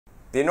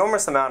The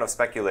enormous amount of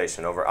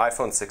speculation over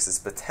iPhone 6's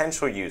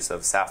potential use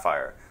of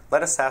Sapphire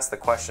led us to ask the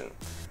question,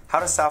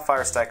 how does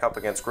Sapphire stack up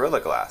against Gorilla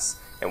Glass,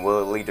 and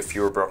will it lead to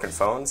fewer broken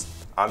phones?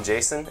 I'm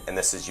Jason, and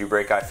this is You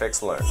Break, I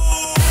Fix, Learn.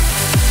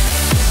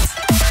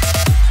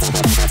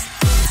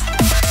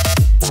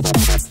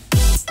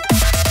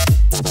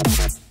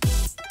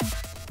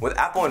 With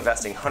Apple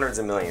investing hundreds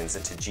of millions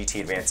into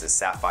GT Advance's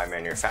Sapphire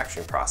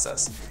manufacturing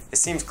process, it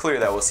seems clear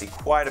that we'll see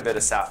quite a bit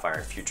of Sapphire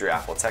in future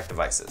Apple tech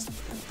devices.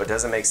 But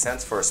does it make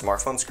sense for a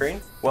smartphone screen?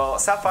 Well,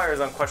 Sapphire is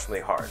unquestionably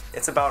hard.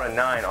 It's about a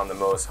 9 on the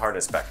most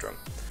hardness spectrum,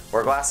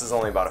 where glass is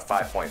only about a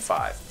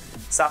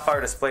 5.5.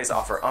 Sapphire displays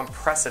offer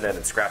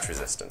unprecedented scratch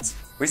resistance.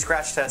 We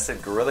scratch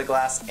tested Gorilla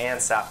Glass and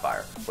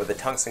Sapphire with a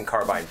tungsten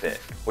carbide bit,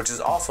 which is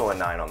also a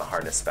 9 on the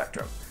hardness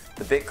spectrum.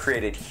 The bit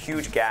created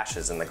huge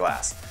gashes in the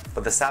glass,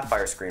 but the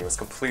Sapphire screen was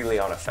completely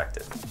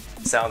unaffected.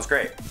 Sounds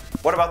great.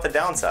 What about the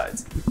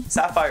downsides?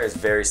 Sapphire is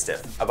very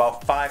stiff,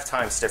 about 5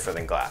 times stiffer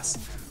than glass.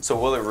 So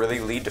will it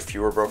really lead to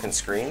fewer broken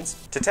screens?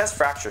 To test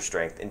fracture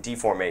strength and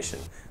deformation,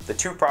 the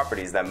two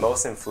properties that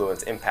most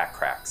influence impact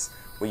cracks,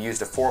 we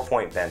used a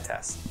 4-point bend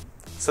test.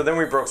 So then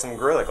we broke some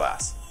Gorilla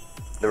Glass.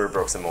 Then we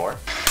broke some more.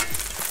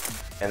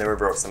 And then we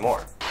broke some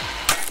more.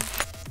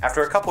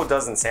 After a couple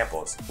dozen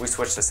samples, we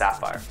switched to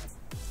Sapphire.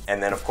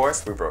 And then of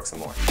course, we broke some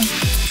more.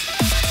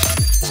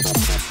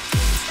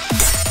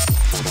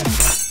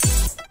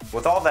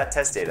 With all that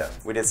test data,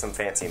 we did some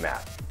fancy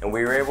math, and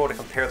we were able to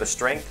compare the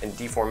strength and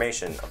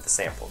deformation of the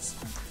samples.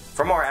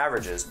 From our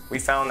averages, we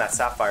found that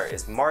Sapphire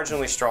is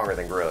marginally stronger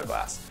than Gorilla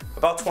Glass,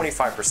 about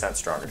 25%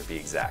 stronger to be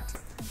exact.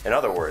 In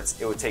other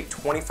words, it would take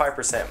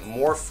 25%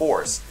 more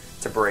force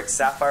to break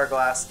Sapphire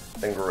glass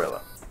than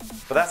Gorilla.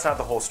 But that's not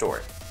the whole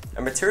story.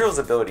 A material's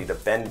ability to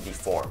bend and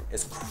deform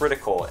is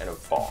critical in a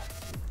fall.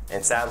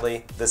 And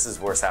sadly, this is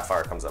where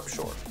Sapphire comes up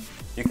short.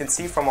 You can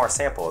see from our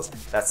samples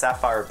that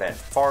Sapphire bent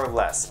far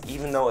less,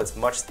 even though it's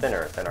much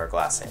thinner than our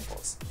glass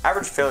samples.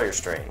 Average failure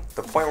strain,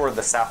 the point where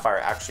the Sapphire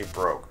actually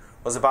broke,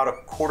 was about a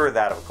quarter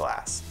that of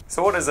glass.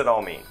 So what does it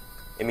all mean?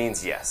 It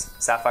means yes,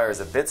 Sapphire is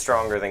a bit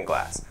stronger than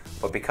glass,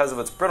 but because of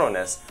its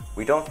brittleness,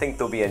 we don't think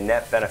there'll be a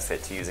net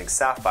benefit to using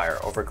Sapphire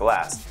over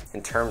glass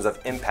in terms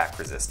of impact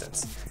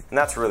resistance, and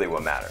that's really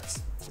what matters.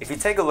 If you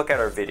take a look at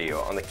our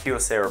video on the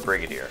Kyocera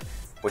Brigadier,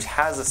 which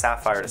has a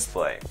Sapphire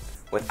display,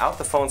 without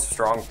the phone's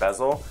strong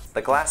bezel,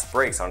 the glass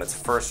breaks on its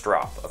first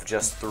drop of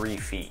just 3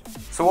 feet.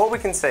 So what we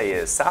can say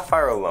is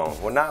Sapphire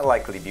alone will not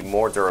likely be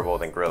more durable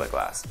than Gorilla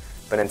Glass,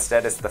 but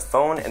instead it's the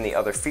phone and the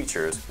other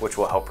features which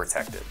will help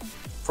protect it.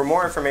 For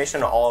more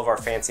information on all of our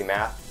fancy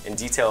math and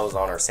details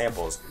on our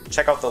samples,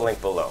 check out the link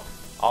below.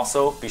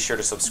 Also, be sure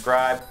to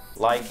subscribe,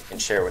 like,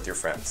 and share with your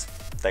friends.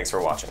 Thanks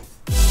for watching.